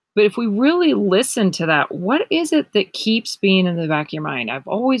But if we really listen to that, what is it that keeps being in the back of your mind? I've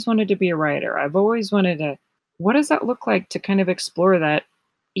always wanted to be a writer. I've always wanted to. What does that look like to kind of explore that,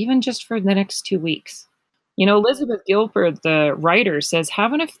 even just for the next 2 weeks? Elizabeth Gilbert, the writer, says,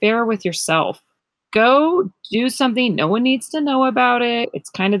 have an affair with yourself. Go do something. No one needs to know about it. It's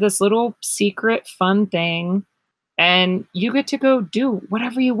kind of this little secret, fun thing. And you get to go do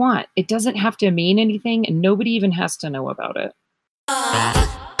whatever you want. It doesn't have to mean anything, and nobody even has to know about it.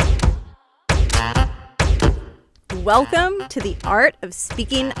 Welcome to The Art of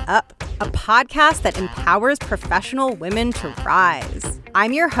Speaking Up, a podcast that empowers professional women to rise.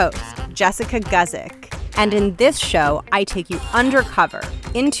 I'm your host, Jessica Guzik, and in this show, I take you undercover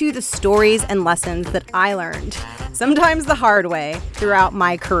into the stories and lessons that I learned, sometimes the hard way, throughout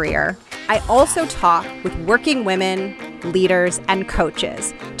my career. I also talk with working women, leaders, and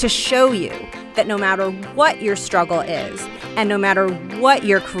coaches to show you that no matter what your struggle is, and no matter what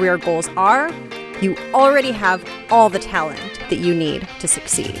your career goals are, you already have all the talent that you need to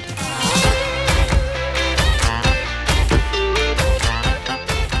succeed.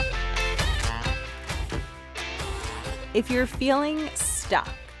 If you're feeling stuck,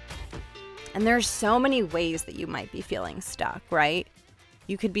 and there's so many ways that you might be feeling stuck, right?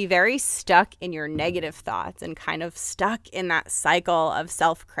 You could be very stuck in your negative thoughts and kind of stuck in that cycle of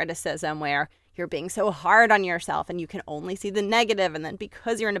self-criticism where you're being so hard on yourself and you can only see the negative, and then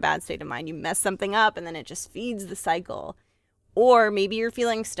because you're in a bad state of mind, you mess something up and then it just feeds the cycle. Or maybe you're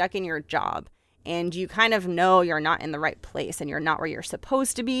feeling stuck in your job and you kind of know you're not in the right place and you're not where you're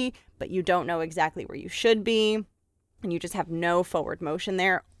supposed to be, but you don't know exactly where you should be and you just have no forward motion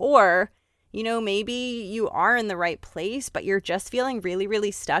there. Or maybe you are in the right place, but you're just feeling really,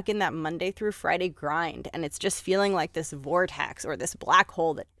 really stuck in that Monday through Friday grind. And it's just feeling like this vortex or this black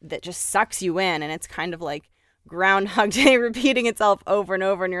hole that just sucks you in. And it's kind of like Groundhog Day repeating itself over and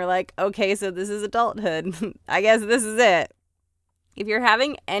over. And you're like, okay, so this is adulthood. I guess this is it. If you're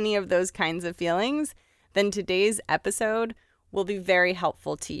having any of those kinds of feelings, then today's episode will be very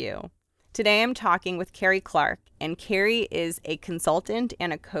helpful to you. Today, I'm talking with Carrie Clarke, and Carrie is a consultant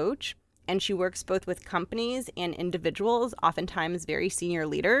and a coach. And she works both with companies and individuals, oftentimes very senior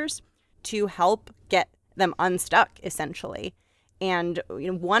leaders, to help get them unstuck, essentially. And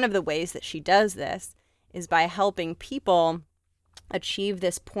one of the ways that she does this is by helping people achieve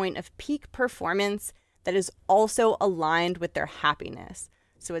this point of peak performance that is also aligned with their happiness.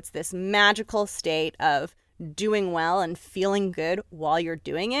 So it's this magical state of doing well and feeling good while you're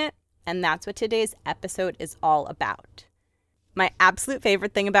doing it. And that's what today's episode is all about. My absolute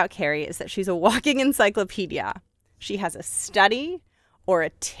favorite thing about Carrie is that she's a walking encyclopedia. She has a study or a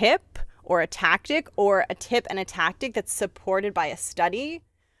tip or a tactic or a tip and a tactic that's supported by a study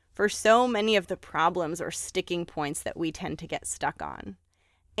for so many of the problems or sticking points that we tend to get stuck on.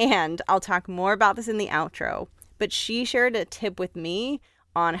 And I'll talk more about this in the outro, but she shared a tip with me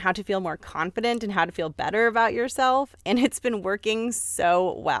on how to feel more confident and how to feel better about yourself, and it's been working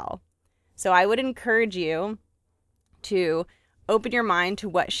so well. So I would encourage you to open your mind to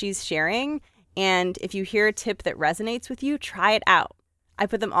what she's sharing. And if you hear a tip that resonates with you, try it out. I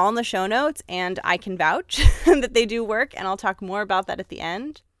put them all in the show notes and I can vouch that they do work. And I'll talk more about that at the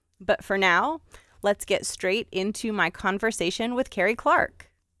end. But for now, let's get straight into my conversation with Carrie Clarke.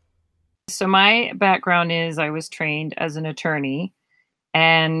 So my background is I was trained as an attorney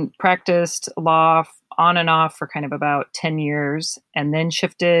and practiced law on and off for kind of about 10 years, and then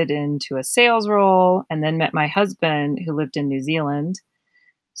shifted into a sales role, and then met my husband who lived in New Zealand.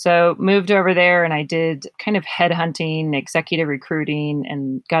 So moved over there and I did kind of headhunting, executive recruiting,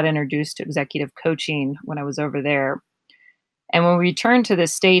 and got introduced to executive coaching when I was over there. And when we returned to the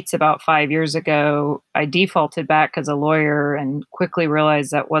States about 5 years ago, I defaulted back as a lawyer and quickly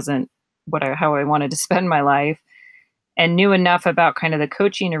realized that wasn't how I wanted to spend my life, and knew enough about kind of the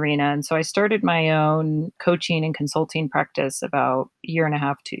coaching arena. And so I started my own coaching and consulting practice about a year and a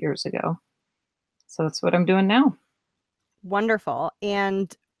half, 2 years ago. So that's what I'm doing now. Wonderful.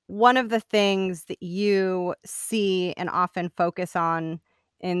 And one of the things that you see and often focus on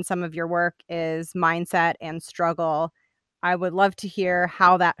in some of your work is mindset and struggle. I would love to hear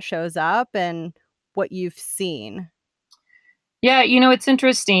how that shows up and what you've seen. Yeah, it's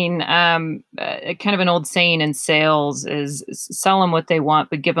interesting. Kind of an old saying in sales is sell them what they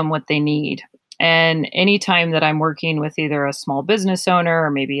want, but give them what they need. And anytime that I'm working with either a small business owner or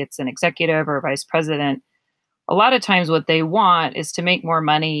maybe it's an executive or a vice president, a lot of times what they want is to make more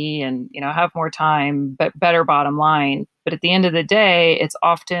money and, have more time, but better bottom line. But at the end of the day, it's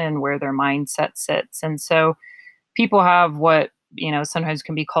often where their mindset sits. And so people have what, sometimes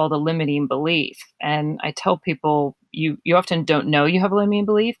can be called a limiting belief. And I tell people you often don't know you have a limiting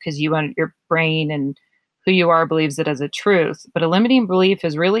belief because your brain and who you are believes it as a truth. But a limiting belief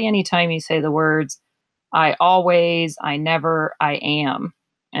is really anytime you say the words I always, I never, I am.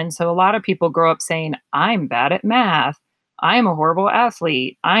 And so a lot of people grow up saying, I'm bad at math. I'm a horrible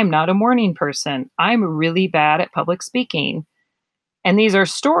athlete. I'm not a morning person. I'm really bad at public speaking. And these are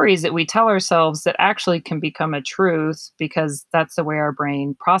stories that we tell ourselves that actually can become a truth because that's the way our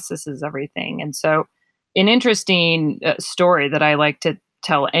brain processes everything. And so, an interesting story that I like to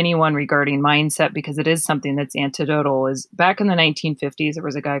tell anyone regarding mindset, because it is something that's antidotal, is back in the 1950s, there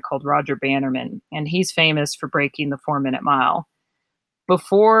was a guy called Roger Bannerman, and he's famous for breaking the 4 minute mile.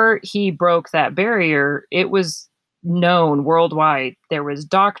 Before he broke that barrier, it was known worldwide. There was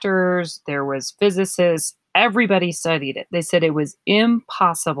doctors, there was physicists, everybody studied it. They said it was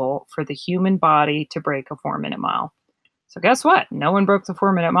impossible for the human body to break a 4 minute mile. So guess what? No one broke the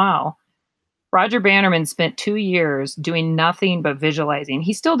 4 minute mile. Roger Bannerman spent 2 years doing nothing but visualizing.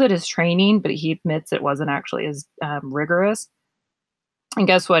 He still did his training, but he admits it wasn't actually as rigorous. And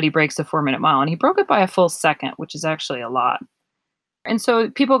guess what? He breaks the 4 minute mile, and he broke it by a full second, which is actually a lot. And so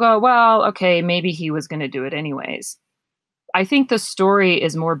people go, well, okay, maybe he was going to do it anyways. I think the story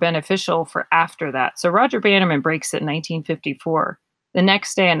is more beneficial for after that. So Roger Bannerman breaks it in 1954. The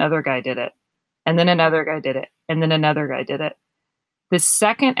next day, another guy did it. And then another guy did it. And then another guy did it. The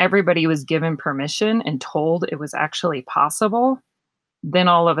second everybody was given permission and told it was actually possible, then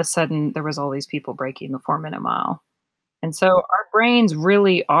all of a sudden there was all these people breaking the 4 minute mile. And so our brains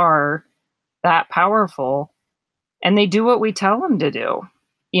really are that powerful, and they do what we tell them to do.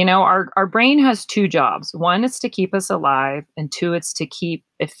 Our brain has two jobs. One is to keep us alive, and two, it's to keep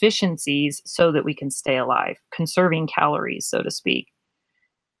efficiencies so that we can stay alive, conserving calories, so to speak.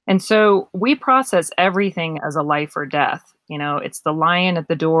 And so we process everything as a life or death. It's the lion at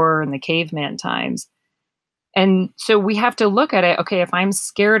the door in the caveman times. And so we have to look at it. Okay, if I'm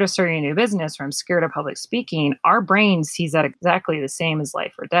scared of starting a new business or I'm scared of public speaking, our brain sees that exactly the same as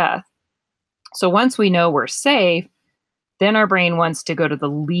life or death. So once we know we're safe, then our brain wants to go to the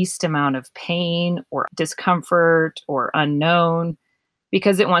least amount of pain or discomfort or unknown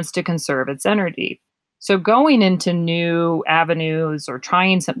because it wants to conserve its energy. So going into new avenues or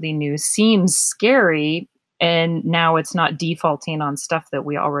trying something new seems scary. And now it's not defaulting on stuff that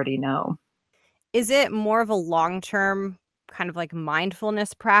we already know. Is it more of a long-term kind of like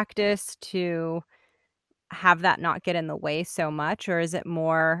mindfulness practice to have that not get in the way so much, or is it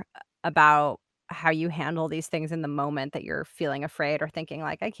more about how you handle these things in the moment that you're feeling afraid or thinking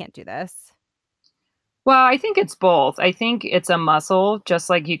like, "I can't do this?" Well, I think it's both. I think it's a muscle, just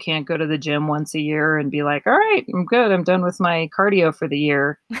like you can't go to the gym once a year and be like, all right, I'm good. I'm done with my cardio for the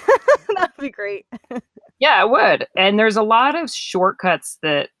year. That would be great. Yeah, it would. And there's a lot of shortcuts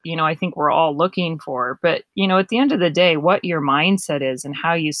that, I think we're all looking for. But, at the end of the day, what your mindset is and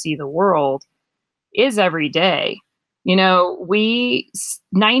how you see the world is every day.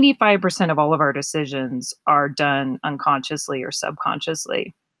 95% of all of our decisions are done unconsciously or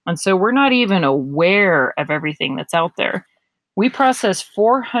subconsciously. And so we're not even aware of everything that's out there. We process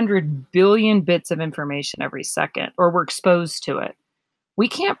 400 billion bits of information every second, or we're exposed to it. We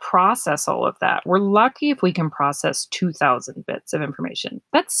can't process all of that. We're lucky if we can process 2,000 bits of information.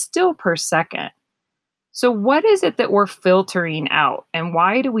 That's still per second. So, what is it that we're filtering out? And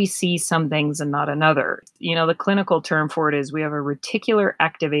why do we see some things and not another? The clinical term for it is we have a reticular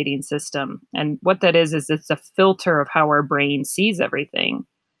activating system. And what that is it's a filter of how our brain sees everything.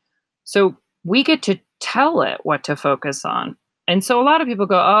 So, we get to tell it what to focus on. And so, a lot of people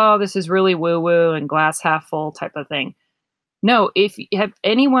go, oh, this is really woo woo and glass half full type of thing. No, if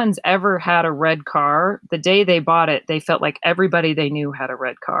anyone's ever had a red car, the day they bought it, they felt like everybody they knew had a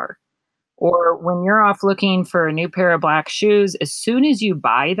red car. Or when you're off looking for a new pair of black shoes, as soon as you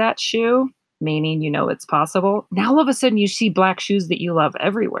buy that shoe, meaning it's possible, now all of a sudden you see black shoes that you love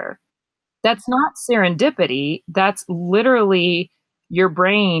everywhere. That's not serendipity. That's literally your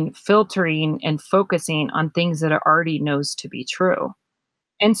brain filtering and focusing on things that it already knows to be true.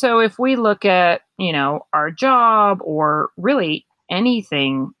 And so if we look at, our job or really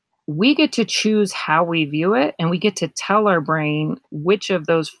anything, we get to choose how we view it, and we get to tell our brain which of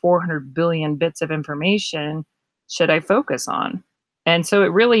those 400 billion bits of information should I focus on. And so it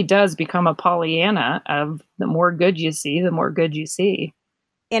really does become a Pollyanna of the more good you see, the more good you see.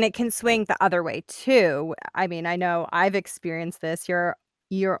 And it can swing the other way too. I mean, I know I've experienced this. You're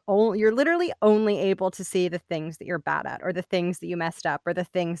literally only able to see the things that you're bad at or the things that you messed up or the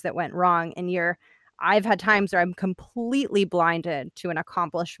things that went wrong, and you're I've had times where I'm completely blinded to an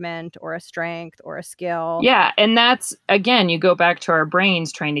accomplishment or a strength or a skill. Yeah, and that's again, you go back to our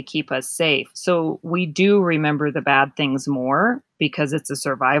brains trying to keep us safe. So we do remember the bad things more because it's a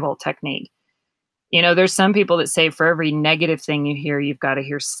survival technique. There's some people that say for every negative thing you hear, you've got to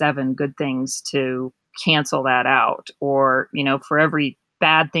hear 7 good things to cancel that out. Or, for every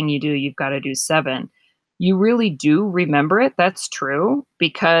bad thing you do, you've got to do 7. You really do remember it. That's true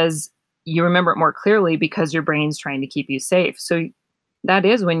because you remember it more clearly because your brain's trying to keep you safe. So that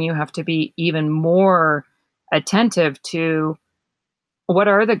is when you have to be even more attentive to what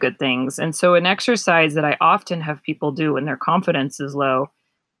are the good things. And so, an exercise that I often have people do when their confidence is low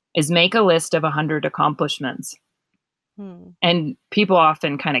is make a list of 100 accomplishments. Hmm. And people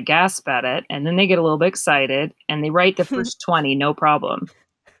often kind of gasp at it and then they get a little bit excited and they write the first 20, no problem.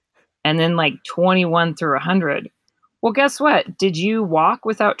 And then like 21 through 100. Well, guess what? Did you walk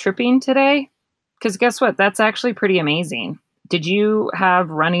without tripping today? Because guess what? That's actually pretty amazing. Did you have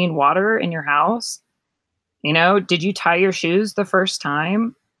running water in your house? Did you tie your shoes the first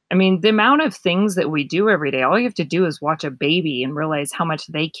time? I mean, the amount of things that we do every day, all you have to do is watch a baby and realize how much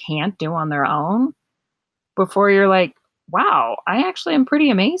they can't do on their own before you're like, wow, I actually am pretty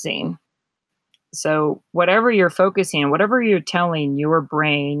amazing. So, whatever you're focusing on, whatever you're telling your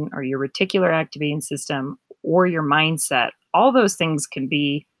brain or your reticular activating system or your mindset, all those things can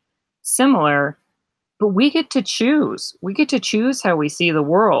be similar, but we get to choose. We get to choose how we see the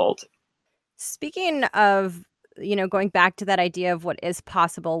world. Speaking of, going back to that idea of what is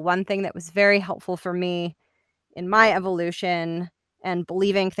possible, one thing that was very helpful for me in my evolution and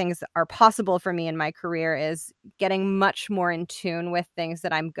believing things are possible for me in my career is getting much more in tune with things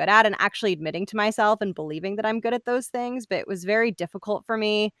that I'm good at and actually admitting to myself and believing that I'm good at those things. But it was very difficult for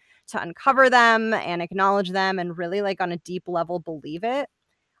me to uncover them and acknowledge them and really, like, on a deep level, believe it.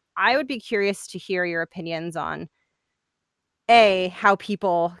 I would be curious to hear your opinions on A, how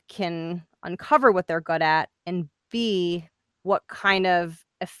people can uncover what they're good at, and B, what kind of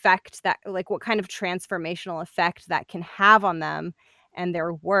effect that, like, what kind of transformational effect that can have on them and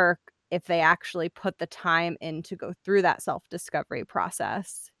their work if they actually put the time in to go through that self-discovery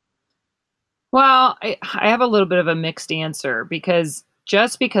process. Well, I have a little bit of a mixed answer because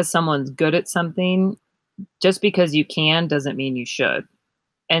just because someone's good at something, just because you can doesn't mean you should.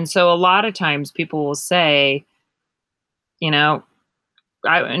 And so a lot of times people will say, you know,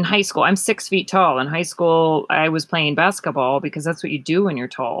 in high school, I'm 6 feet tall. In high school, I was playing basketball because that's what you do when you're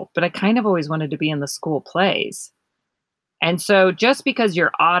tall. But I kind of always wanted to be in the school plays. And so just because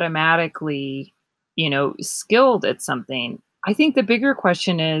you're automatically, skilled at something, I think the bigger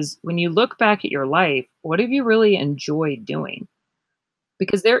question is when you look back at your life, what have you really enjoyed doing?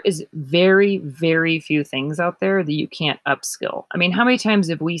 Because there is very, very few things out there that you can't upskill. I mean, how many times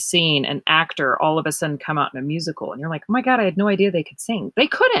have we seen an actor all of a sudden come out in a musical and you're like, oh my God, I had no idea they could sing. They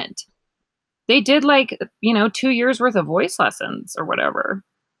couldn't. They did like, 2 years worth of voice lessons or whatever.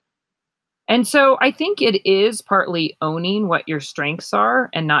 And so I think it is partly owning what your strengths are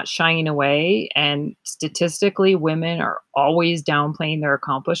and not shying away. And statistically, women are always downplaying their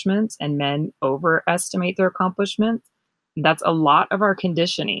accomplishments and men overestimate their accomplishments. That's a lot of our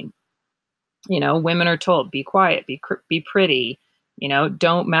conditioning. Women are told, be quiet, be pretty,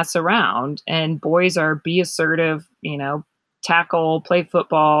 don't mess around. And boys are be assertive, tackle, play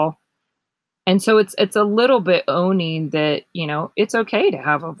football. And so it's a little bit owning that, it's okay to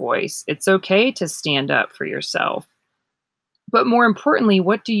have a voice. It's okay to stand up for yourself. But more importantly,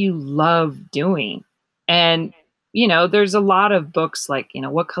 what do you love doing? And, there's a lot of books like,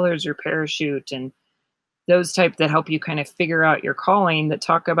 What Color is Your Parachute and those type that help you kind of figure out your calling that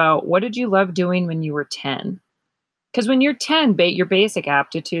talk about what did you love doing when you were 10? Because when you're 10, your basic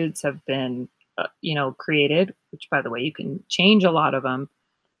aptitudes have been, created, which by the way, you can change a lot of them.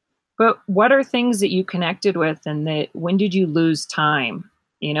 But what are things that you connected with and that when did you lose time?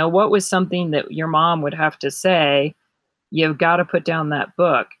 What was something that your mom would have to say, you've got to put down that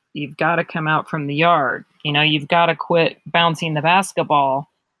book. You've got to come out from the yard. You've got to quit bouncing the basketball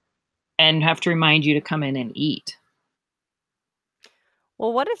and have to remind you to come in and eat.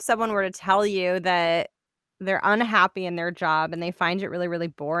 Well, what if someone were to tell you that they're unhappy in their job and they find it really, really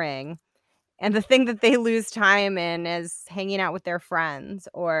boring? And the thing that they lose time in is hanging out with their friends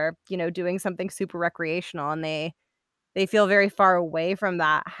or, doing something super recreational, and they feel very far away from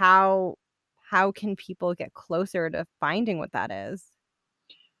that. How can people get closer to finding what that is?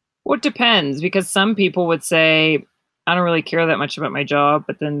 Well, it depends because some people would say, I don't really care that much about my job,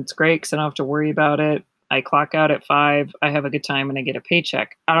 but then it's great because I don't have to worry about it. I clock out at 5, I have a good time, and I get a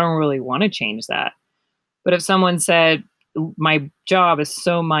paycheck. I don't really want to change that. But if someone said, my job is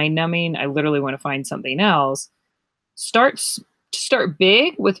so mind numbing. I literally want to find something else. Start start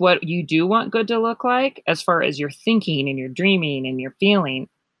big with what you do want good to look like as far as your thinking and your dreaming and your feeling.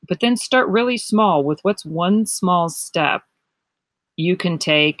 But then start really small with what's one small step you can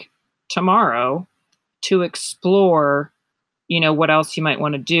take tomorrow to explore, what else you might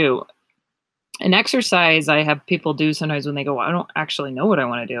want to do. An exercise I have people do sometimes when they go, well, I don't actually know what I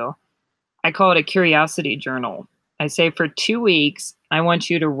want to do. I call it a curiosity journal. I say for 2 weeks, I want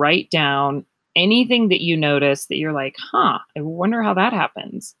you to write down anything that you notice that you're like, huh, I wonder how that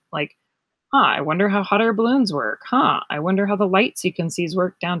happens. Like, huh, I wonder how hot air balloons work. Huh, I wonder how the light sequences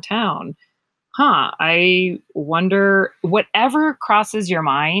work downtown. Huh, I wonder, whatever crosses your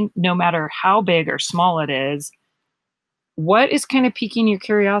mind, no matter how big or small it is, what is kind of piquing your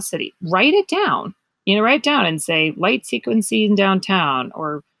curiosity? Write it down. Write it down and say light sequencing downtown,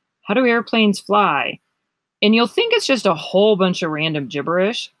 or how do airplanes fly? And you'll think it's just a whole bunch of random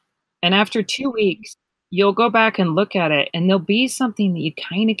gibberish. And after 2 weeks, you'll go back and look at it, and there'll be something that you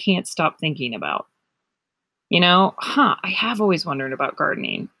kind of can't stop thinking about. I have always wondered about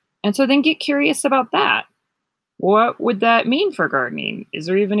gardening. And so then get curious about that. What would that mean for gardening? Is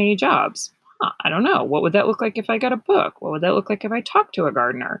there even any jobs? I don't know. What would that look like if I got a book? What would that look like if I talked to a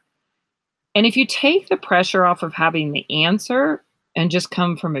gardener? And if you take the pressure off of having the answer and just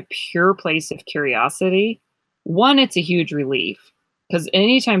come from a pure place of curiosity, one, it's a huge relief. Because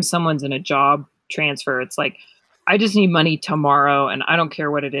anytime someone's in a job transfer, it's like, I just need money tomorrow and I don't care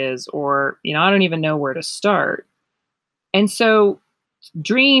what it is, or, I don't even know where to start. And so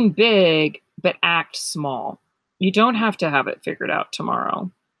dream big, but act small. You don't have to have it figured out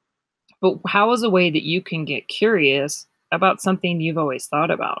tomorrow. But how is a way that you can get curious about something you've always thought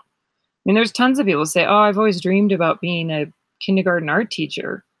about? I mean, there's tons of people say, "Oh, I've always dreamed about being a kindergarten art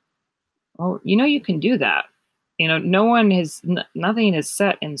teacher." Well, you can do that. No one has, nothing is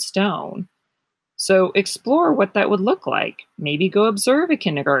set in stone. So explore what that would look like. Maybe go observe a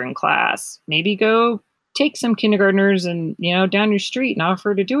kindergarten class. Maybe go take some kindergartners and, down your street and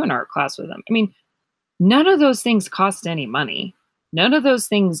offer to do an art class with them. I mean, none of those things cost any money. None of those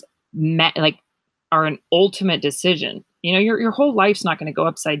things are an ultimate decision. Your whole life's not going to go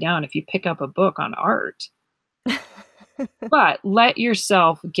upside down if you pick up a book on art. But let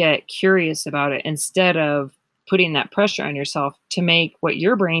yourself get curious about it instead of putting that pressure on yourself to make what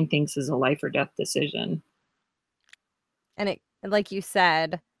your brain thinks is a life or death decision. And like you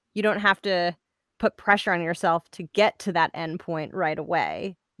said, you don't have to put pressure on yourself to get to that end point right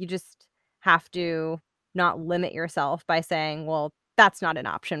away. You just have to not limit yourself by saying, well, that's not an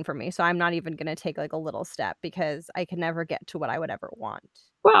option for me. So I'm not even going to take like a little step because I can never get to what I would ever want.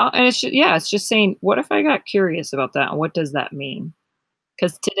 Well, and it's just saying, what if I got curious about that? And what does that mean?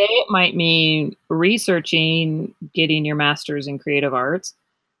 Because today it might mean researching, getting your master's in creative arts.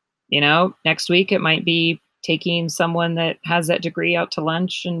 Next week it might be taking someone that has that degree out to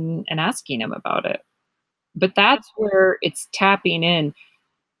lunch and asking them about it. But that's where it's tapping in.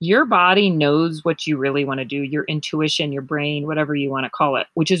 Your body knows what you really want to do, your intuition, your brain, whatever you want to call it,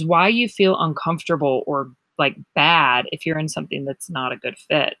 which is why you feel uncomfortable or like bad if you're in something that's not a good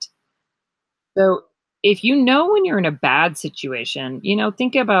fit. So if you know when you're in a bad situation,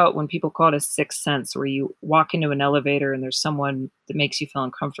 think about when people call it a sixth sense, where you walk into an elevator and there's someone that makes you feel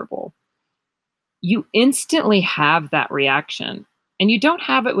uncomfortable. You instantly have that reaction. And you don't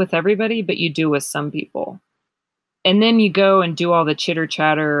have it with everybody, but you do with some people. And then you go and do all the chitter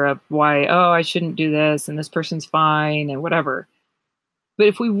chatter of why, oh, I shouldn't do this and this person's fine and whatever. But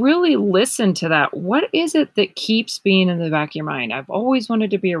if we really listen to that, what is it that keeps being in the back of your mind? I've always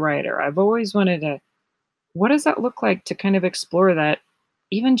wanted to be a writer. I've always wanted to, what does that look like to kind of explore that,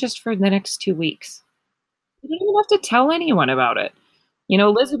 even just for the next 2 weeks? You don't even have to tell anyone about it.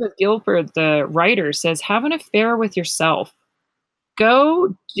 Elizabeth Gilbert, the writer, says, have an affair with yourself.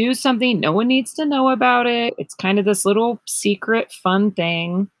 Go do something. No one needs to know about it. It's kind of this little secret, fun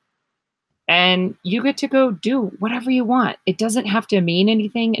thing. And you get to go do whatever you want. It doesn't have to mean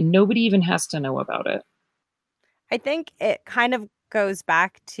anything, and nobody even has to know about it. I think it kind of goes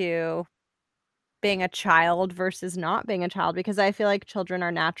back to being a child versus not being a child, because I feel like children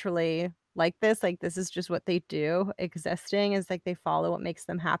are naturally like this. Like, this is just what they do. Existing is like they follow what makes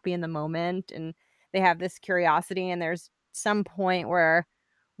them happy in the moment, and they have this curiosity. And there's some point where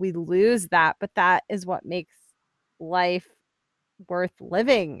we lose that, but that is what makes life worth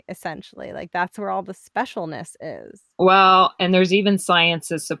living, essentially. Like, that's where all the specialness is. Well, and there's even science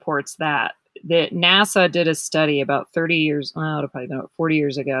that supports that. That NASA did a study about 30 years, well, probably about 40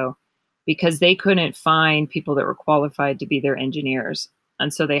 years ago, because they couldn't find people that were qualified to be their engineers.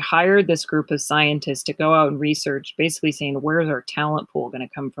 And so they hired this group of scientists to go out and research, basically saying, where's our talent pool going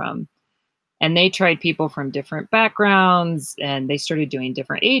to come from? And they tried people from different backgrounds and they started doing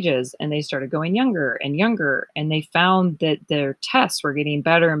different ages and they started going younger and younger. And they found that their tests were getting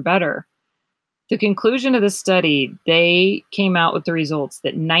better and better. The conclusion of the study, they came out with the results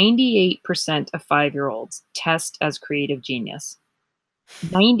that 98% of 5-year-olds test as creative genius.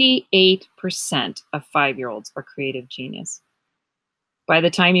 98% of 5-year-olds are creative genius. By the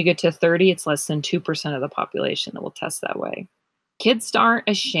time you get to 30, it's less than 2% of the population that will test that way. Kids aren't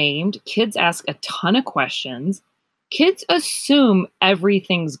ashamed. Kids ask a ton of questions. Kids assume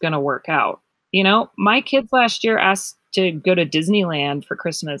everything's going to work out. My kids last year asked to go to Disneyland for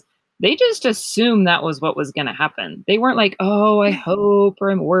Christmas. They just assumed that was what was going to happen. They weren't like, oh, I hope,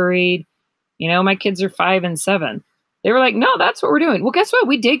 or I'm worried. My kids are 5 and 7. They were like, no, that's what we're doing. Well, guess what?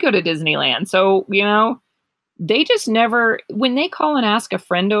 We did go to Disneyland. So, they just never, when they call and ask a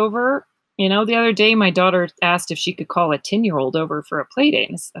friend over, the other day my daughter asked if she could call a 10-year-old over for a play date.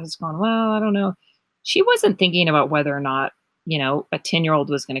 And I was going, well, I don't know. She wasn't thinking about whether or not, a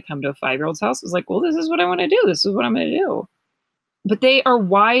 10-year-old was going to come to a 5-year-old's house. It was like, well, this is what I want to do. This is what I'm going to do. But they are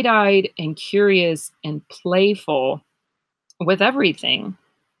wide-eyed and curious and playful with everything.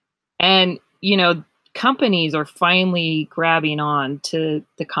 And, companies are finally grabbing on to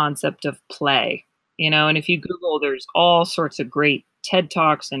the concept of play. And if you Google, there's all sorts of great TED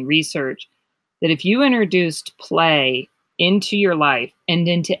Talks and research that if you introduced play into your life and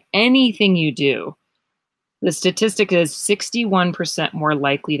into anything you do, the statistic is 61% more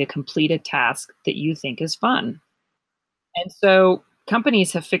likely to complete a task that you think is fun. And so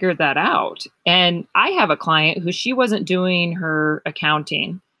companies have figured that out. And I have a client who she wasn't doing her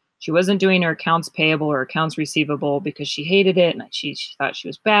accounting. She wasn't doing her accounts payable or accounts receivable because she hated it and she thought she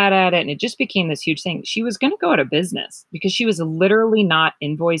was bad at it. And it just became this huge thing. She was going to go out of business because she was literally not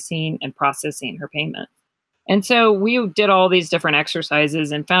invoicing and processing her payment. And so we did all these different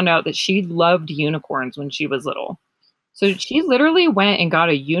exercises and found out that she loved unicorns when she was little. So she literally went and got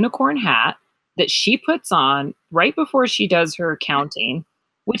a unicorn hat that she puts on right before she does her accounting,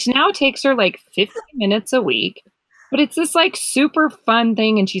 which now takes her like 50 minutes a week. But it's this like super fun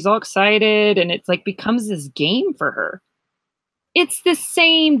thing and she's all excited and it's like becomes this game for her. It's the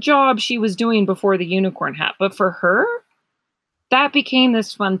same job she was doing before the unicorn hat, but for her, that became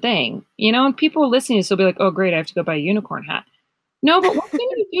this fun thing, and people listening to this will be like, oh, great, I have to go buy a unicorn hat. No, but what can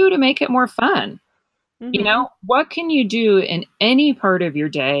you do to make it more fun? Mm-hmm. What can you do in any part of your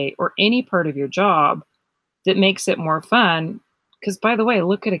day or any part of your job that makes it more fun? Because by the way,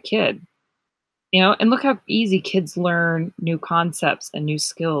 look at a kid, and look how easy kids learn new concepts and new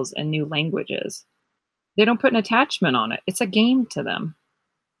skills and new languages. They don't put an attachment on it. It's a game to them.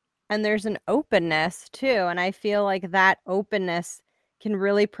 And there's an openness too. And I feel like that openness can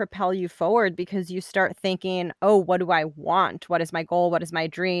really propel you forward because you start thinking, oh, what do I want? What is my goal? What is my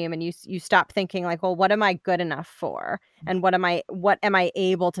dream? And you stop thinking like, well, what am I good enough for? And what am I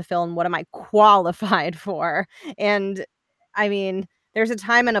able to fill and what am I qualified for? And I mean, there's a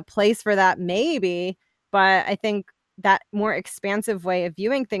time and a place for that maybe, but I think that more expansive way of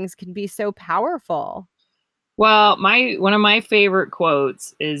viewing things can be so powerful. Well, my one of my favorite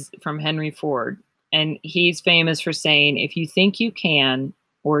quotes is from Henry Ford, and he's famous for saying, "If you think you can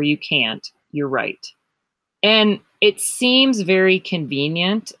or you can't, you're right." And it seems very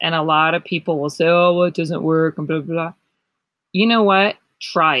convenient, and a lot of people will say, "Oh, well, it doesn't work," and blah blah blah. You know what?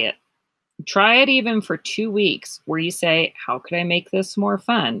 Try it. Try it even for 2 weeks, where you say, "How could I make this more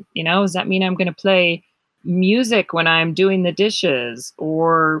fun?" Does that mean I'm going to play music when I'm doing the dishes,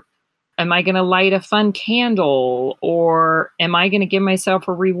 or am I going to light a fun candle? Or am I going to give myself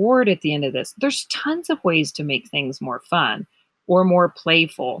a reward at the end of this? There's tons of ways to make things more fun or more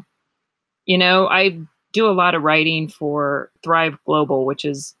playful. I do a lot of writing for Thrive Global, which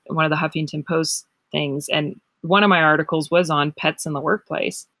is one of the Huffington Post things. And one of my articles was on pets in the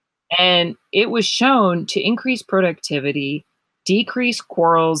workplace. And it was shown to increase productivity, decrease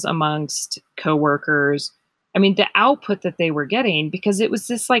quarrels amongst coworkers. I mean, the output that they were getting, because it was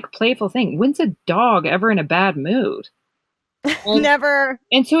this like playful thing. When's a dog ever in a bad mood? And, Never.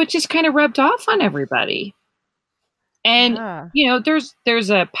 and so it just kind of rubbed off on everybody. And Yeah. there's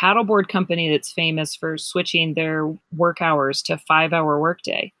a paddleboard company that's famous for switching their work hours to 5-hour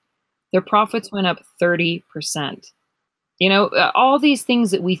workday. Their profits went up 30%. All these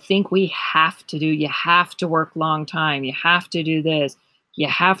things that we think we have to do. You have to work long time. You have to do this. You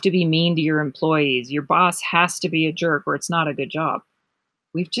have to be mean to your employees. Your boss has to be a jerk or it's not a good job.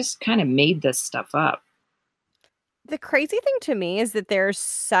 We've just kind of made this stuff up. The crazy thing to me is that there's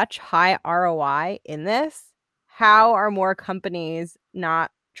such high ROI in this. How are more companies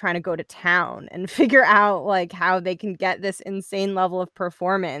not trying to go to town and figure out like how they can get this insane level of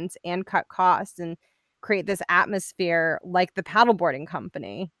performance and cut costs and create this atmosphere like the paddleboarding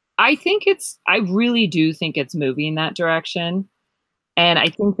company. I really do think it's moving that direction. And I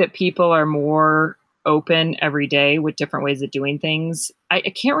think that people are more open every day with different ways of doing things. I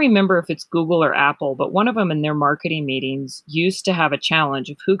can't remember if it's Google or Apple, but one of them in their marketing meetings used to have a challenge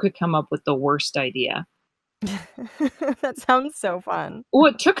of who could come up with the worst idea. That sounds so fun. Well,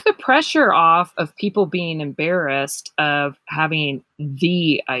 it took the pressure off of people being embarrassed of having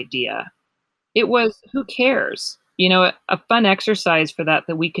the idea. It was who cares? A fun exercise for that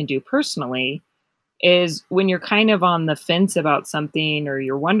we can do personally is when you're kind of on the fence about something or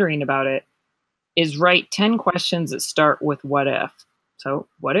you're wondering about it, is write 10 questions that start with what if. So,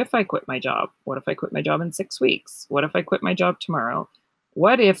 what if I quit my job? What if I quit my job in 6 weeks? What if I quit my job tomorrow?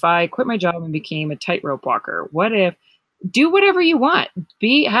 What if I quit my job and became a tightrope walker? What if do whatever you want?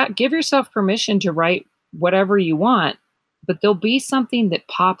 Give yourself permission to write whatever you want, but there'll be something that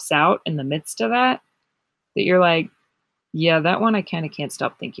pops out in the midst of that you're like, yeah, that one I kind of can't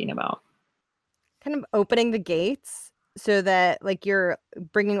stop thinking about. Kind of opening the gates so that like you're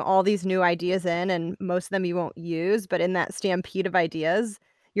bringing all these new ideas in and most of them you won't use, but in that stampede of ideas,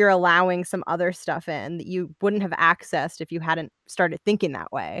 you're allowing some other stuff in that you wouldn't have accessed if you hadn't started thinking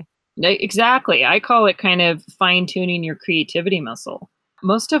that way. Exactly. I call it kind of fine tuning your creativity muscle.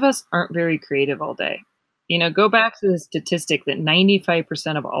 Most of us aren't very creative all day. Go back to the statistic that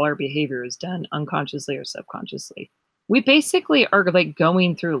 95% of all our behavior is done unconsciously or subconsciously. We basically are like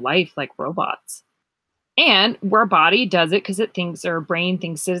going through life like robots. And our body does it because our brain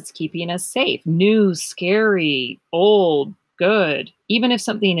thinks that it's keeping us safe. New, scary, old, good. Even if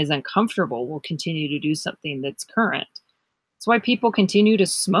something is uncomfortable, we'll continue to do something that's current. It's why people continue to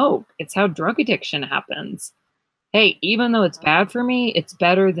smoke. It's how drug addiction happens. Hey, even though it's bad for me, it's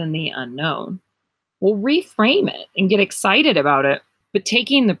better than the unknown. We'll reframe it and get excited about it. But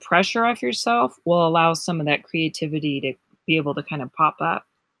taking the pressure off yourself will allow some of that creativity to be able to kind of pop up.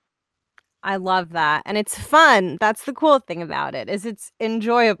 I love that, and it's fun. That's the cool thing about it, is it's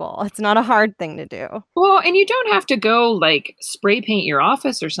enjoyable. It's not a hard thing to do. Well, and you don't have to go like spray paint your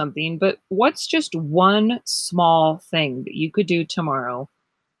office or something, but what's just one small thing that you could do tomorrow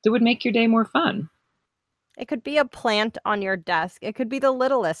that would make your day more fun? It could be a plant on your desk. It could be the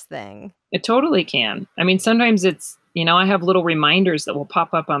littlest thing. It totally can. I mean, sometimes I have little reminders that will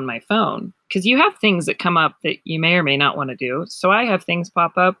pop up on my phone because you have things that come up that you may or may not want to do. So I have things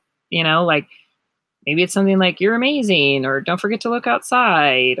pop up, like maybe it's something like you're amazing or don't forget to look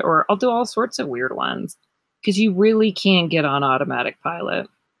outside, or I'll do all sorts of weird ones because you really can get on automatic pilot.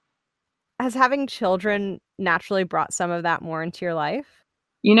 Has having children naturally brought some of that more into your life?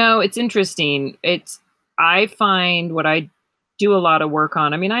 It's interesting. I find what I do a lot of work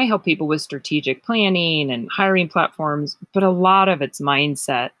on. I mean, I help people with strategic planning and hiring platforms, but a lot of it's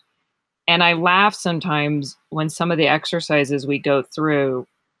mindset. And I laugh sometimes when some of the exercises we go through,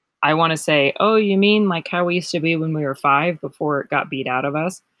 I want to say, oh, you mean like how we used to be when we were 5 before it got beat out of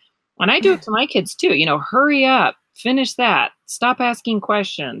us? And I do it to my kids too. Hurry up, finish that, stop asking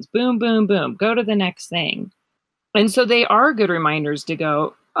questions, boom, boom, boom, go to the next thing. And so they are good reminders to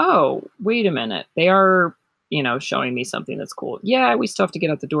go, oh, wait a minute. They are, showing me something that's cool. Yeah, we still have to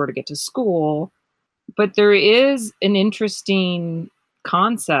get out the door to get to school. But there is an interesting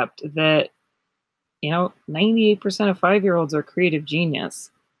concept that, 98% of 5-year-olds are creative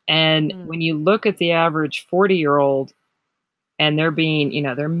genius. And Mm. when you look at the average 40-year-old and they're being,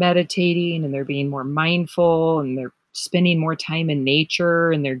 they're meditating and they're being more mindful and they're spending more time in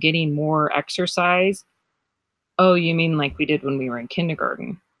nature and they're getting more exercise. Oh, you mean like we did when we were in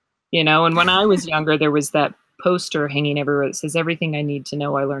kindergarten? And when I was younger, there was that poster hanging everywhere that says everything I need to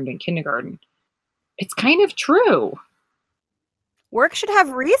know I learned in kindergarten. It's kind of true. Work should have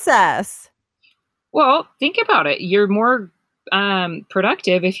recess. Well, think about it. You're more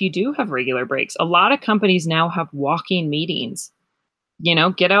productive if you do have regular breaks. A lot of companies now have walking meetings.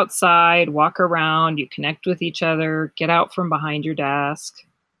 Get outside, walk around, you connect with each other, get out from behind your desk.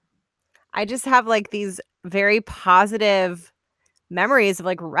 I just have like these very positive memories of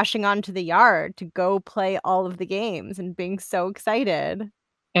like rushing onto the yard to go play all of the games and being so excited.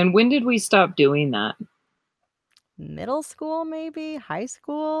 And when did we stop doing that? Middle school, maybe high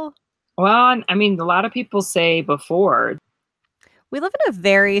school. Well, I mean, a lot of people say before. We live in a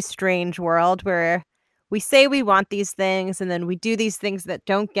very strange world where we say we want these things and then we do these things that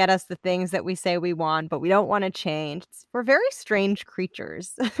don't get us the things that we say we want, but we don't want to change. We're very strange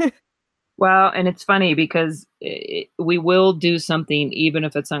creatures. Well, and it's funny because we will do something even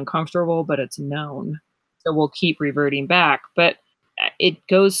if it's uncomfortable, but it's known. So we'll keep reverting back. But it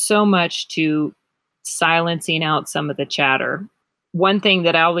goes so much to silencing out some of the chatter. One thing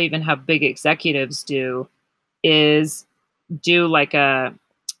that I'll even have big executives do is do like a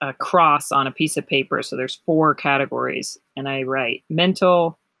cross on a piece of paper. So there's four categories, and I write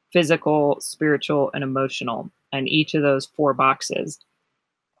mental, physical, spiritual, and emotional in each of those four boxes,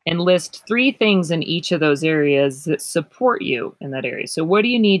 and list three things in each of those areas that support you in that area. So, what do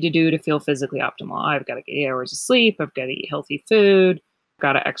you need to do to feel physically optimal? I've got to get 8 hours of sleep. I've got to eat healthy food. I've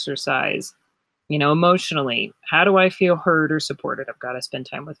got to exercise. Emotionally, how do I feel heard or supported? I've got to spend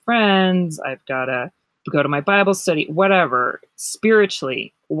time with friends. I've got to go to my Bible study, whatever.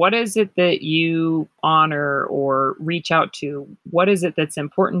 Spiritually, what is it that you honor or reach out to? What is it that's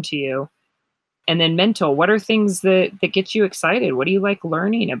important to you? And then mental, what are things that get you excited? What do you like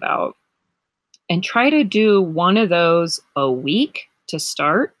learning about? And try to do one of those a week to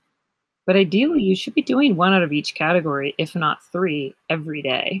start. But ideally, you should be doing one out of each category, if not three, every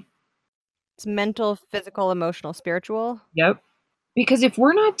day. It's mental, physical, emotional, spiritual. Yep. Because if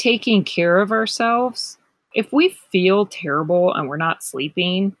we're not taking care of ourselves, if we feel terrible and we're not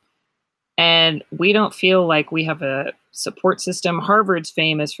sleeping and we don't feel like we have a support system, Harvard's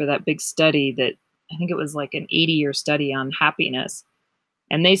famous for that big study that I think it was like an 80-year study on happiness.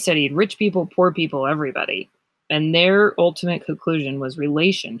 And they studied rich people, poor people, everybody. And their ultimate conclusion was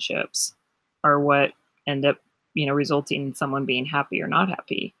relationships are what end up, resulting in someone being happy or not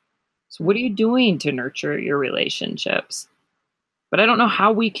happy. So what are you doing to nurture your relationships? But I don't know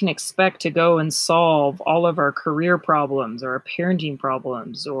how we can expect to go and solve all of our career problems or our parenting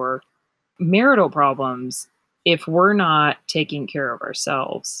problems or marital problems if we're not taking care of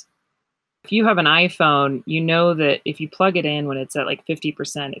ourselves. If you have an iPhone, you know that if you plug it in when it's at like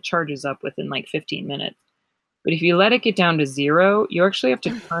 50%, it charges up within like 15 minutes. But if you let it get down to zero, you actually have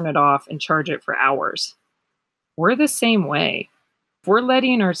to turn it off and charge it for hours. We're the same way. If we're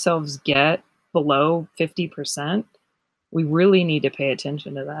letting ourselves get below 50%, we really need to pay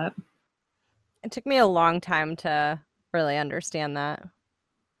attention to that. It took me a long time to really understand that.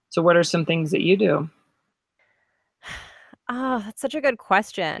 So, what are some things that you do? Oh, that's such a good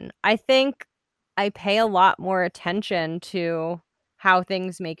question. I think I pay a lot more attention to how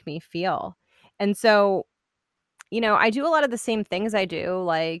things make me feel. And so, I do a lot of the same things I do.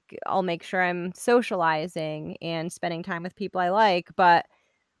 Like, I'll make sure I'm socializing and spending time with people I like, but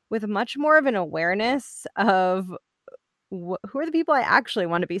with much more of an awareness of who are the people I actually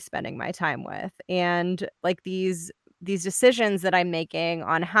want to be spending my time with, and like these decisions that I'm making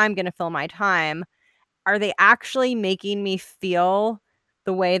on how I'm going to fill my time, are they actually making me feel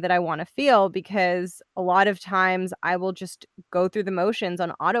the way that I want to feel? Because a lot of times I will just go through the motions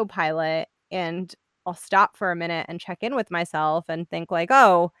on autopilot, and I'll stop for a minute and check in with myself and think like,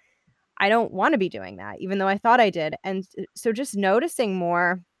 "Oh, I don't want to be doing that even though I thought I did." And so just noticing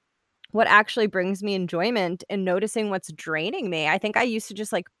more what actually brings me enjoyment and noticing what's draining me. I think I used to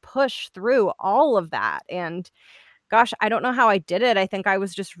just like push through all of that. And gosh, I don't know how I did it. I think I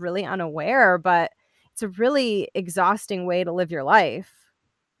was just really unaware, but it's a really exhausting way to live your life.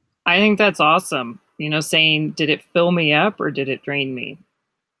 I think that's awesome. Saying, did it fill me up or did it drain me?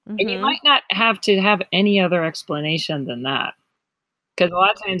 And you Mhm. might not have to have any other explanation than that. Because a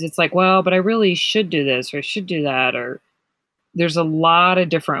lot of times it's like, well, but I really should do this or I should do that. Or there's a lot of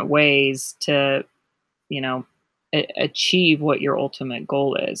different ways to, you know, achieve what your ultimate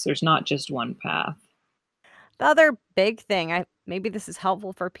goal is. There's not just one path. The other big thing, I maybe this is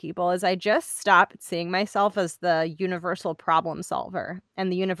helpful for people, is I just stopped seeing myself as the universal problem solver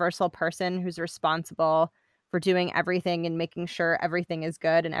and the universal person who's responsible for doing everything and making sure everything is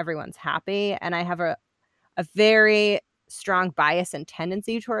good and everyone's happy. And I have a very strong bias and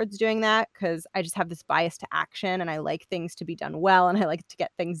tendency towards doing that because I just have this bias to action and I like things to be done well and I like to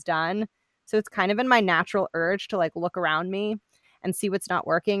get things done. So it's kind of in my natural urge to like look around me and see what's not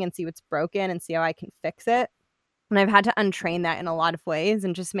working and see what's broken and see how I can fix it. And I've had to untrain that in a lot of ways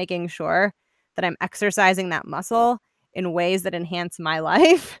and just making sure that I'm exercising that muscle in ways that enhance my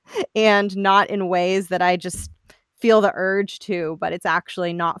life and not in ways that I just feel the urge to, but it's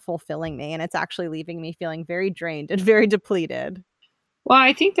actually not fulfilling me and it's actually leaving me feeling very drained and very depleted. Well,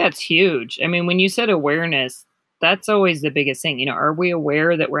 I think that's huge. I mean, when you said awareness, that's always the biggest thing. Are we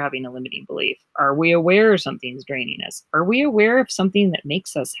aware that we're having a limiting belief? Are we aware something's draining us? Are we aware of something that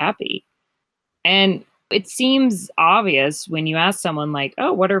makes us happy? And it seems obvious when you ask someone, like,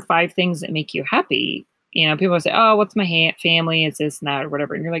 oh, what are five things that make you happy? People say, oh, what's my family? It's this and that or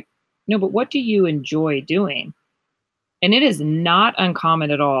whatever. And you're like, no, but what do you enjoy doing? And it is not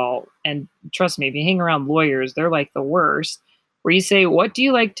uncommon at all. And trust me, if you hang around lawyers, they're like the worst. where you say, "What do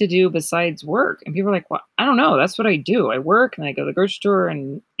you like to do besides work?" And people are like, "Well, I don't know. That's what I do. I work and I go to the grocery store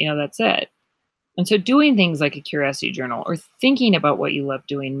and, that's it." And so doing things like a curiosity journal or thinking about what you loved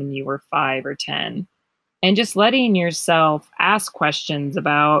doing when you were 5 or 10 and just letting yourself ask questions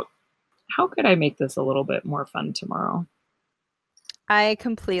about, how could I make this a little bit more fun tomorrow? I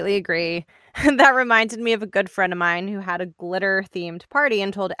completely agree. That reminded me of a good friend of mine who had a glitter themed party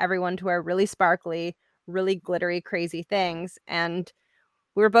and told everyone to wear really sparkly, really glittery, crazy things. And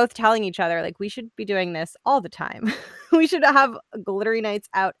we were both telling each other, like, we should be doing this all the time. We should have glittery nights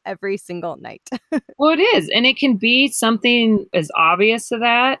out every single night. Well, it is. And it can be something as obvious to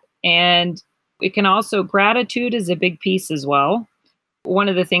that. And it can also, gratitude is a big piece as well. One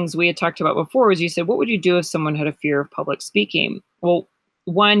of the things we had talked about before was, you said, what would you do if someone had a fear of public speaking? Well,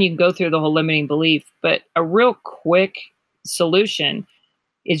 one, you can go through the whole limiting belief, but a real quick solution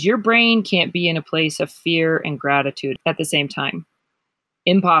is your brain can't be in a place of fear and gratitude at the same time.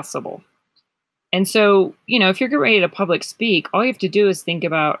 Impossible. And so, if you're getting ready to public speak, all you have to do is think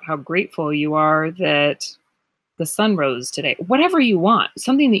about how grateful you are that the sun rose today. Whatever you want,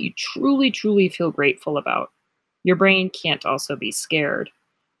 something that you truly, truly feel grateful about. Your brain can't also be scared.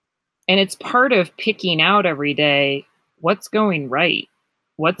 And it's part of picking out every day, what's going right?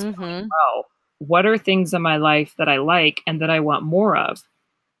 What's going Hmm. well? What are things in my life that I like and that I want more of?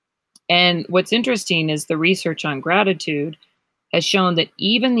 And what's interesting is the research on gratitude has shown that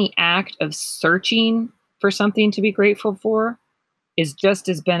even the act of searching for something to be grateful for is just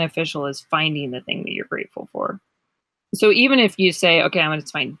as beneficial as finding the thing that you're grateful for. So even if you say, okay, I'm going to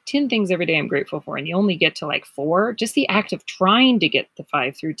find 10 things every day I'm grateful for, and you only get to like 4, just the act of trying to get the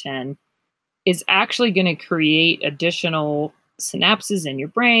 5 through 10 is actually going to create additional synapses in your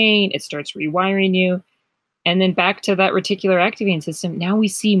brain. It starts rewiring you. And then back to that reticular activating system, now we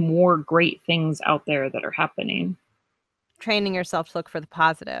see more great things out there that are happening. Training yourself to look for the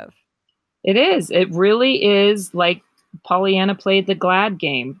positive. It is. It really is like Pollyanna played the glad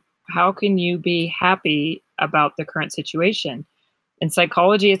game. How can you be happy about the current situation? In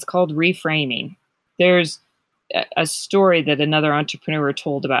psychology, it's called reframing. There's a story that another entrepreneur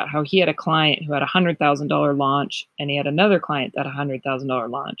told about how he had a client who had $100,000 launch and he had another client that had $100,000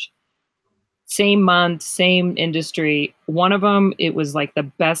 launch. Same month, same industry. One of them, it was like the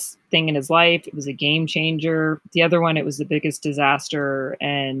best thing in his life. It was a game changer. The other one, it was the biggest disaster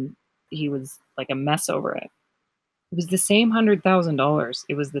and he was like a mess over it. It was the same $100,000.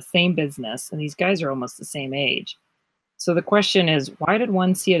 It was the same business. And these guys are almost the same age. So the question is, why did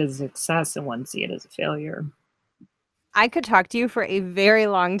one see it as a success and one see it as a failure? I could talk to you for a very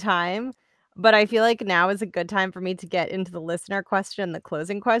long time, but I feel like now is a good time for me to get into the listener question, the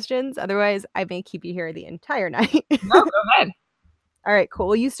closing questions. Otherwise, I may keep you here the entire night. No, go ahead. All right, cool.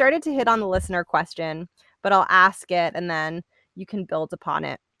 Well, you started to hit on the listener question, but I'll ask it and then you can build upon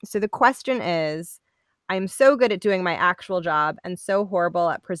it. So the question is, I'm so good at doing my actual job and so horrible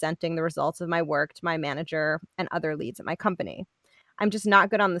at presenting the results of my work to my manager and other leads at my company. I'm just not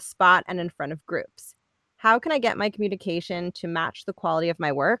good on the spot and in front of groups. How can I get my communication to match the quality of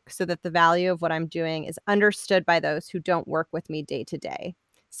my work so that the value of what I'm doing is understood by those who don't work with me day to day?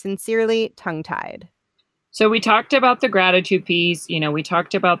 Sincerely, tongue tied. So we talked about the gratitude piece, we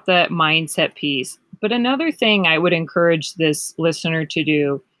talked about the mindset piece. But another thing I would encourage this listener to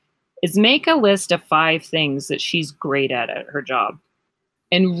do is make a list of 5 things that she's great at her job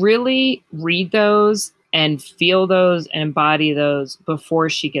and really read those and feel those and embody those before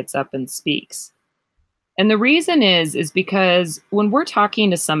she gets up and speaks. And the reason is because when we're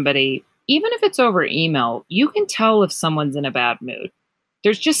talking to somebody, even if it's over email, you can tell if someone's in a bad mood.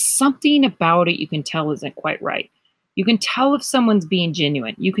 There's just something about it you can tell isn't quite right. You can tell if someone's being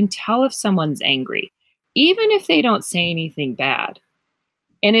genuine. You can tell if someone's angry, even if they don't say anything bad.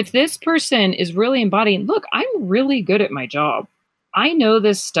 And if this person is really embodying, look, I'm really good at my job. I know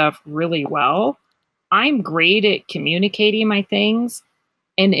this stuff really well. I'm great at communicating my things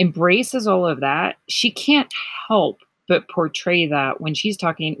and embraces all of that, she can't help but portray that when she's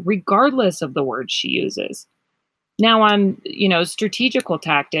talking, regardless of the words she uses. Now, on strategical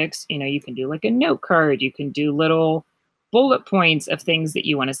tactics, you can do like a note card, you can do little bullet points of things that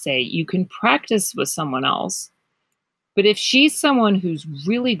you want to say. You can practice with someone else. But if she's someone who's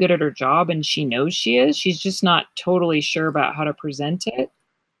really good at her job and she knows she is, she's just not totally sure about how to present it.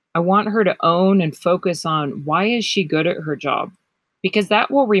 I want her to own and focus on, why is she good at her job? Because that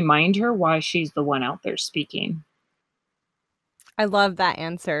will remind her why she's the one out there speaking. I love that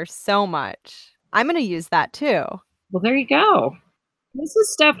answer so much. I'm going to use that too. Well, there you go. This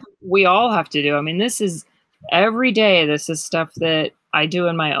is stuff we all have to do. I mean, this is every day. This is stuff that I do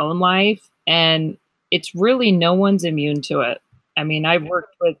in my own life, and it's really no one's immune to it. I mean, I've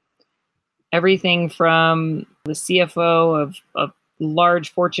worked with everything from the CFO of a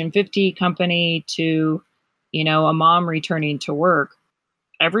large Fortune 50 company to, a mom returning to work.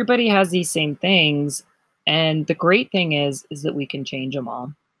 Everybody has these same things. And the great thing is that we can change them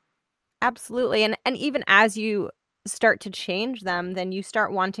all. Absolutely, and even as you start to change them, then you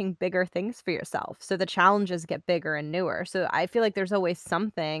start wanting bigger things for yourself, so the challenges get bigger and newer, so I feel like there's always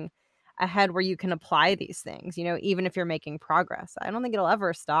something ahead where you can apply these things, even if you're making progress. I don't think it'll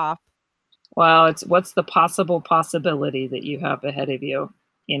ever stop. Well, it's what's the possible possibility that you have ahead of you.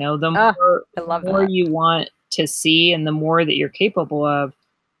 The Ah, more I love more that. you want to see and the more that you're capable of,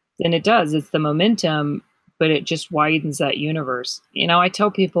 then it does. It's the momentum, but it just widens that universe. I tell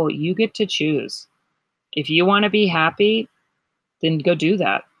people you get to choose. If you want to be happy, then go do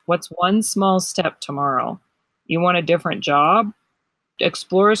that. What's one small step tomorrow? You want a different job?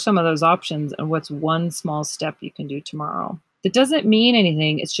 Explore some of those options and what's one small step you can do tomorrow. It doesn't mean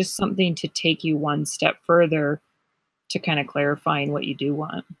anything. It's just something to take you one step further to kind of clarifying what you do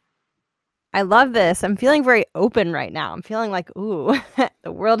want. I love this. I'm feeling very open right now. I'm feeling like, ooh,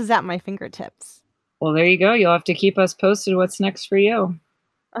 the world is at my fingertips. Well, there you go. You'll have to keep us posted what's next for you.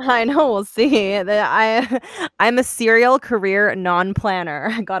 I know, we'll see. I'm a serial career non-planner.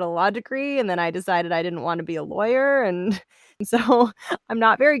 I got a law degree and then I decided I didn't want to be a lawyer and so I'm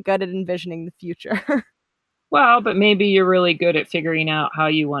not very good at envisioning the future. Well, but maybe you're really good at figuring out how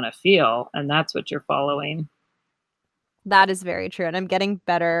you want to feel, and that's what you're following. That is very true, and I'm getting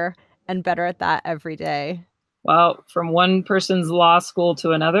better and better at that every day. Well, from one person's law school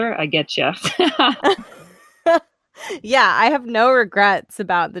to another, I get you. Yeah, I have no regrets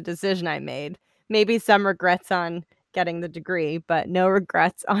about the decision I made. Maybe some regrets on getting the degree, but no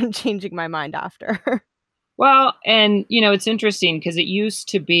regrets on changing my mind after. Well, and it's interesting because it used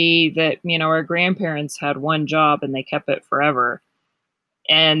to be that, our grandparents had one job and they kept it forever.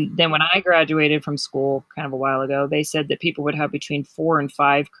 And then when I graduated from school kind of a while ago, they said that people would have between 4 and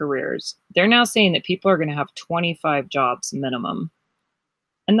 5 careers. They're now saying that people are going to have 25 jobs minimum.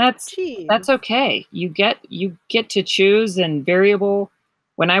 And that's Jeez. okay. You get to choose and variable.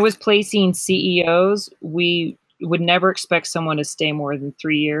 When I was placing CEOs, we would never expect someone to stay more than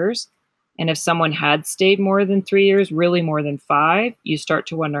 3 years. And if someone had stayed more than 3 years, really more than five, you start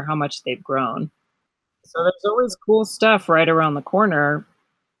to wonder how much they've grown. So there's always cool stuff right around the corner,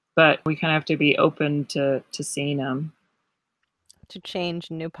 but we kind of have to be open to seeing them. To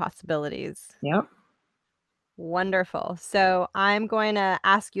change new possibilities. Yep. Wonderful. So I'm going to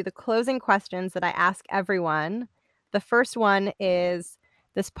ask you the closing questions that I ask everyone. The first one is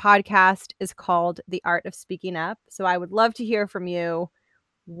this podcast is called The Art of Speaking Up. So I would love to hear from you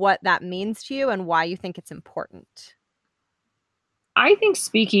what that means to you and why you think it's important. I think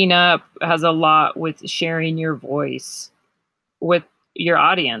speaking up has a lot with sharing your voice with your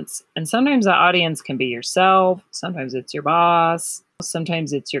audience. And sometimes the audience can be yourself, sometimes it's your boss,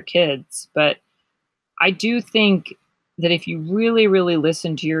 sometimes it's your kids. But I do think that if you really, really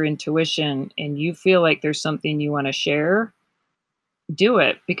listen to your intuition and you feel like there's something you want to share, do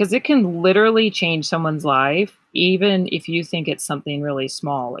it because it can literally change someone's life, even if you think it's something really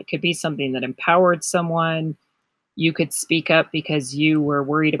small. It could be something that empowered someone. You could speak up because you were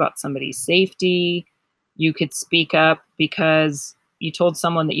worried about somebody's safety. You could speak up because you told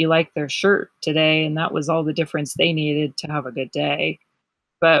someone that you liked their shirt today, and that was all the difference they needed to have a good day.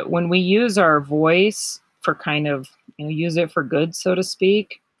 But when we use our voice for kind of, use it for good, so to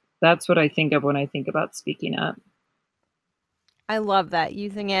speak, that's what I think of when I think about speaking up. I love that,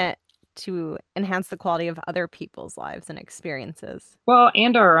 using it to enhance the quality of other people's lives and experiences. Well,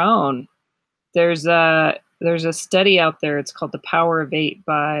 and our own. There's a study out there. It's called The Power of Eight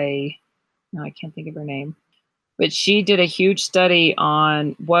by, no, I can't think of her name, but she did a huge study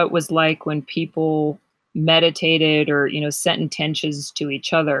on what was like when people meditated or set intentions to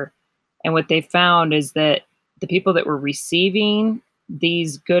each other. And what they found is that the people that were receiving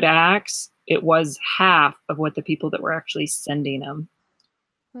these good acts, it was half of what the people that were actually sending them.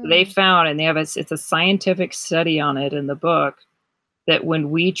 They Hmm. found, and it's a scientific study on it in the book, that when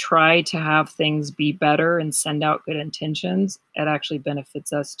we try to have things be better and send out good intentions, it actually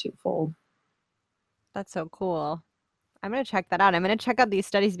benefits us twofold. That's so cool. I'm going to check that out. I'm going to check out these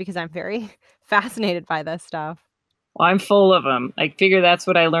studies because I'm very fascinated by this stuff. Well, I'm full of them. I figure that's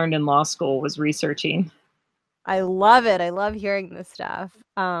what I learned in law school was researching. I love it. I love hearing this stuff.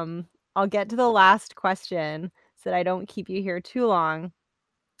 I'll get to the last question so that I don't keep you here too long.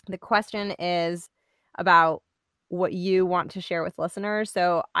 The question is about what you want to share with listeners.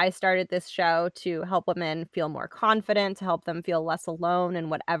 So I started this show to help women feel more confident, to help them feel less alone in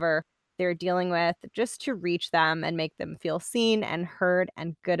whatever they're dealing with, just to reach them and make them feel seen and heard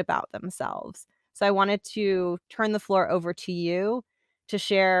and good about themselves. So I wanted to turn the floor over to you to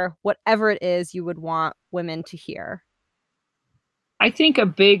share whatever it is you would want women to hear. I think a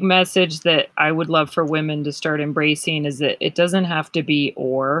big message that I would love for women to start embracing is that it doesn't have to be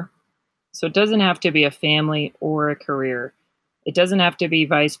or. So it doesn't have to be a family or a career. It doesn't have to be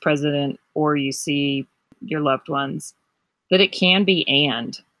vice president or you see your loved ones. That it can be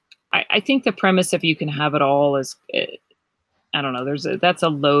and. I think the premise of you can have it all is, I don't know, that's a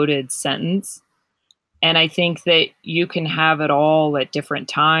loaded sentence. And I think that you can have it all at different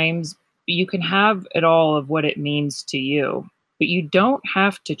times. You can have it all of what it means to you, but you don't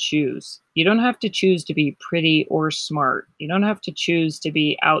have to choose. You don't have to choose to be pretty or smart. You don't have to choose to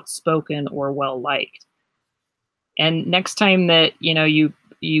be outspoken or well liked. And next time that, you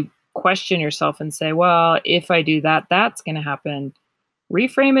question yourself and say, well, if I do that, that's going to happen.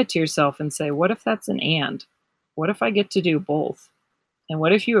 Reframe it to yourself and say, what if that's an and? What if I get to do both? And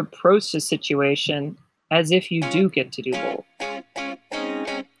what if you approach the situation as if you do get to do both?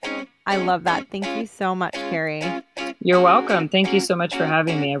 I love that. Thank you so much, Carrie. You're welcome. Thank you so much for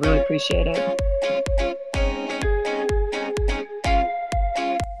having me. I really appreciate it.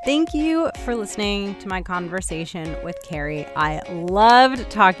 Thank you for listening to my conversation with Carrie. I loved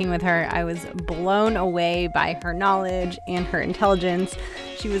talking with her. I was blown away by her knowledge and her intelligence.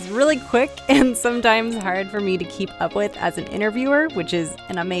 She was really quick and sometimes hard for me to keep up with as an interviewer, which is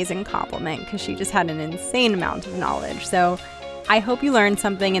an amazing compliment because she just had an insane amount of knowledge. So I hope you learned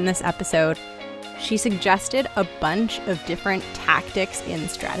something in this episode. She suggested a bunch of different tactics and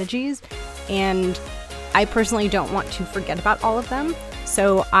strategies, and I personally don't want to forget about all of them.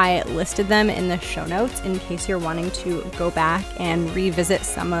 So I listed them in the show notes in case you're wanting to go back and revisit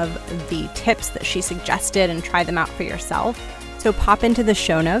some of the tips that she suggested and try them out for yourself. So pop into the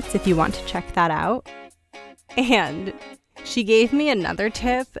show notes if you want to check that out. And she gave me another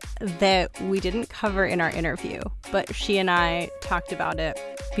tip that we didn't cover in our interview, but she and I talked about it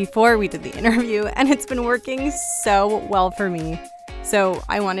before we did the interview, and it's been working so well for me. So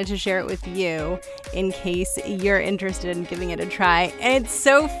I wanted to share it with you in case you're interested in giving it a try. And it's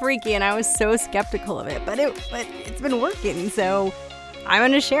so freaky, and I was so skeptical of it, but it's been working, so I'm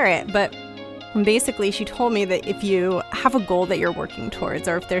going to share it. But basically, she told me that if you have a goal that you're working towards,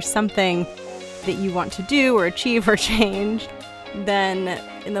 or if there's something that you want to do or achieve or change, then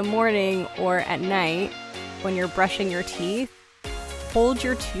in the morning or at night, when you're brushing your teeth, hold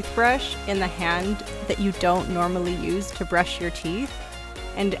your toothbrush in the hand that you don't normally use to brush your teeth.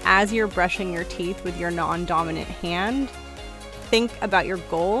 And as you're brushing your teeth with your non-dominant hand, think about your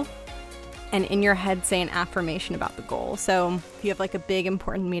goal and in your head say an affirmation about the goal. So if you have like a big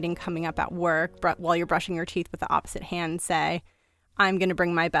important meeting coming up at work, while you're brushing your teeth with the opposite hand, say, I'm going to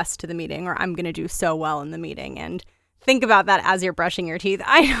bring my best to the meeting, or I'm going to do so well in the meeting. And think about that as you're brushing your teeth.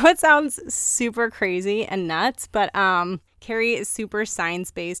 I know it sounds super crazy and nuts, but Carrie is super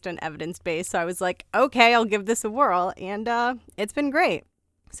science-based and evidence-based. So I was like, okay, I'll give this a whirl. And it's been great.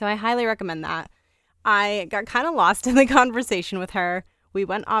 So I highly recommend that. I got kind of lost in the conversation with her. We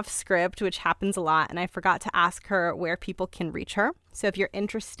went off script, which happens a lot. And I forgot to ask her where people can reach her. So if you're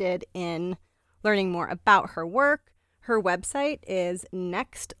interested in learning more about her work, her website is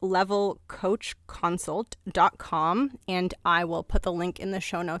nextlevelcoachconsult.com, and I will put the link in the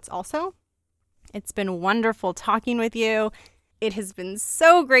show notes also. It's been wonderful talking with you. It has been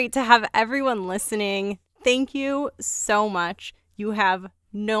so great to have everyone listening. Thank you so much. You have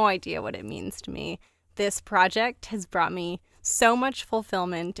no idea what it means to me. This project has brought me so much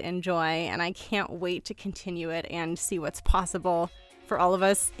fulfillment and joy, and I can't wait to continue it and see what's possible for all of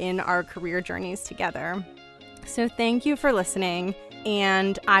us in our career journeys together. So thank you for listening,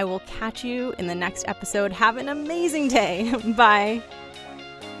 and I will catch you in the next episode. Have an amazing day. Bye.